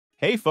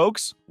Hey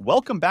folks,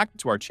 welcome back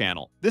to our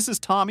channel. This is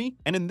Tommy,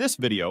 and in this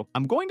video,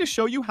 I'm going to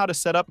show you how to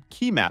set up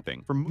key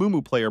mapping for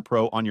MuMuPlayer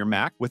Pro on your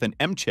Mac with an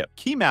M chip.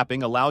 Key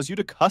mapping allows you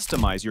to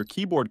customize your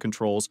keyboard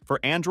controls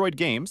for Android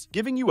games,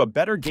 giving you a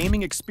better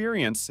gaming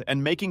experience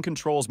and making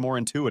controls more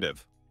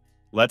intuitive.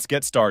 Let's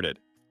get started.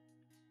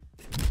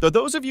 For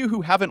those of you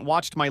who haven't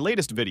watched my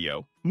latest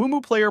video,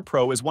 MuMuPlayer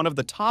Pro is one of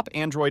the top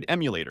Android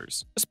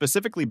emulators,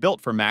 specifically built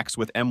for Macs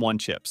with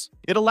M1 chips.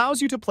 It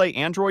allows you to play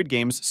Android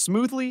games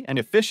smoothly and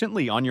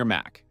efficiently on your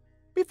Mac.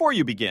 Before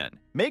you begin,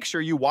 make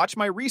sure you watch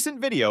my recent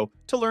video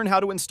to learn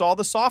how to install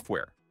the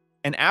software.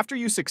 And after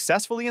you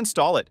successfully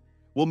install it,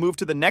 we'll move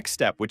to the next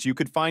step, which you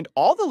could find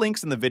all the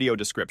links in the video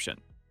description.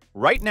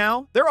 Right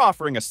now, they're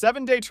offering a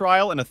 7-day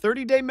trial and a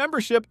 30-day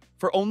membership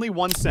for only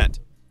 1 cent.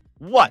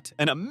 What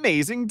an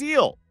amazing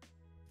deal!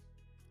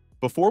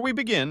 Before we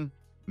begin,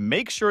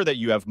 make sure that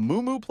you have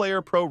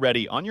MuMuPlayer Pro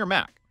ready on your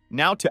Mac.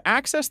 Now, to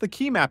access the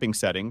key mapping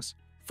settings,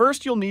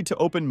 first you'll need to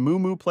open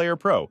MuMuPlayer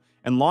Pro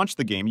and launch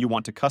the game you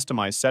want to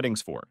customize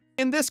settings for.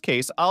 In this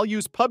case, I'll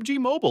use PUBG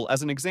Mobile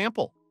as an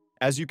example.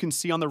 As you can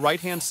see on the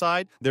right-hand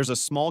side, there's a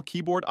small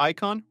keyboard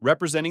icon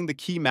representing the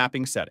key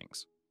mapping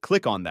settings.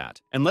 Click on that,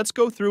 and let's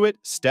go through it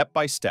step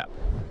by step.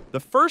 The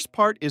first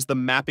part is the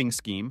mapping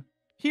scheme.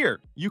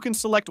 Here, you can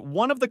select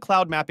one of the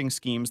cloud mapping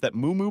schemes that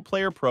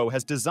MuMuPlayer Pro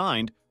has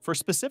designed for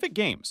specific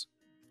games.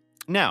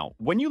 Now,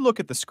 when you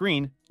look at the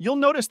screen, you'll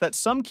notice that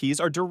some keys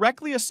are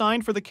directly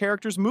assigned for the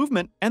character's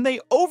movement and they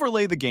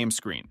overlay the game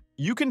screen.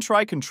 You can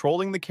try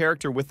controlling the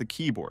character with the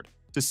keyboard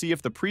to see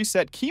if the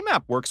preset key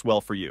map works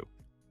well for you.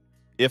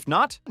 If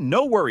not,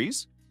 no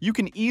worries. You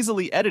can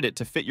easily edit it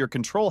to fit your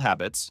control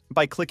habits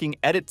by clicking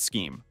Edit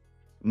Scheme.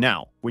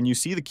 Now, when you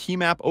see the key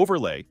map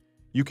overlay,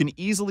 you can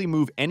easily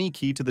move any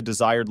key to the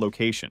desired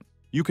location.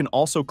 You can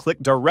also click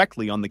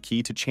directly on the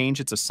key to change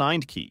its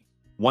assigned key.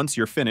 Once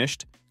you're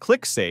finished,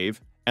 click Save,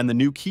 and the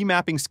new key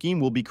mapping scheme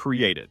will be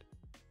created.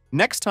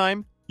 Next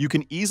time, you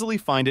can easily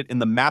find it in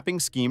the Mapping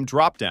Scheme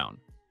dropdown.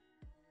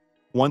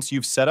 Once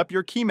you've set up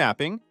your key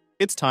mapping,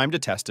 it's time to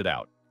test it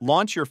out.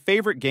 Launch your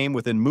favorite game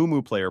within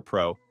MuMuPlayer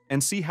Pro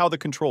and see how the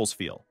controls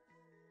feel.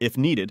 If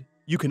needed,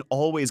 you can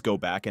always go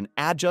back and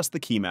adjust the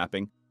key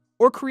mapping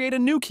or create a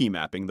new key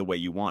mapping the way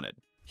you want it.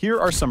 Here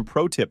are some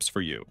pro tips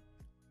for you.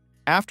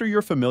 After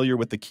you're familiar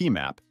with the key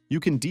map, you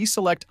can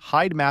deselect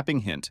Hide Mapping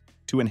Hint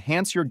to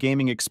enhance your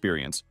gaming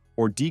experience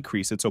or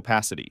decrease its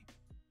opacity.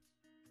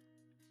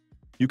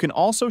 You can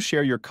also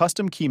share your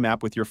custom key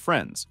map with your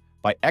friends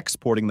by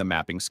exporting the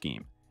mapping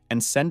scheme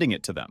and sending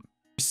it to them.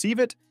 To receive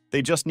it,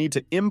 they just need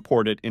to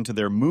import it into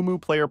their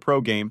MuMuPlayer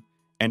Pro game,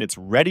 and it's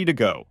ready to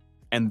go.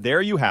 And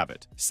there you have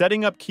it.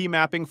 Setting up key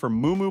mapping for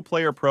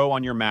MuMuPlayer Pro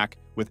on your Mac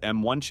with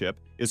M1 chip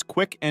is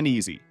quick and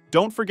easy.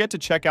 Don't forget to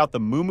check out the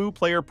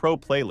MuMuPlayer Pro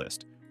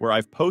playlist, where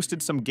I've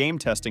posted some game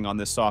testing on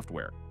this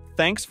software.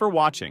 Thanks for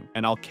watching,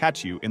 and I'll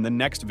catch you in the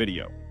next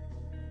video.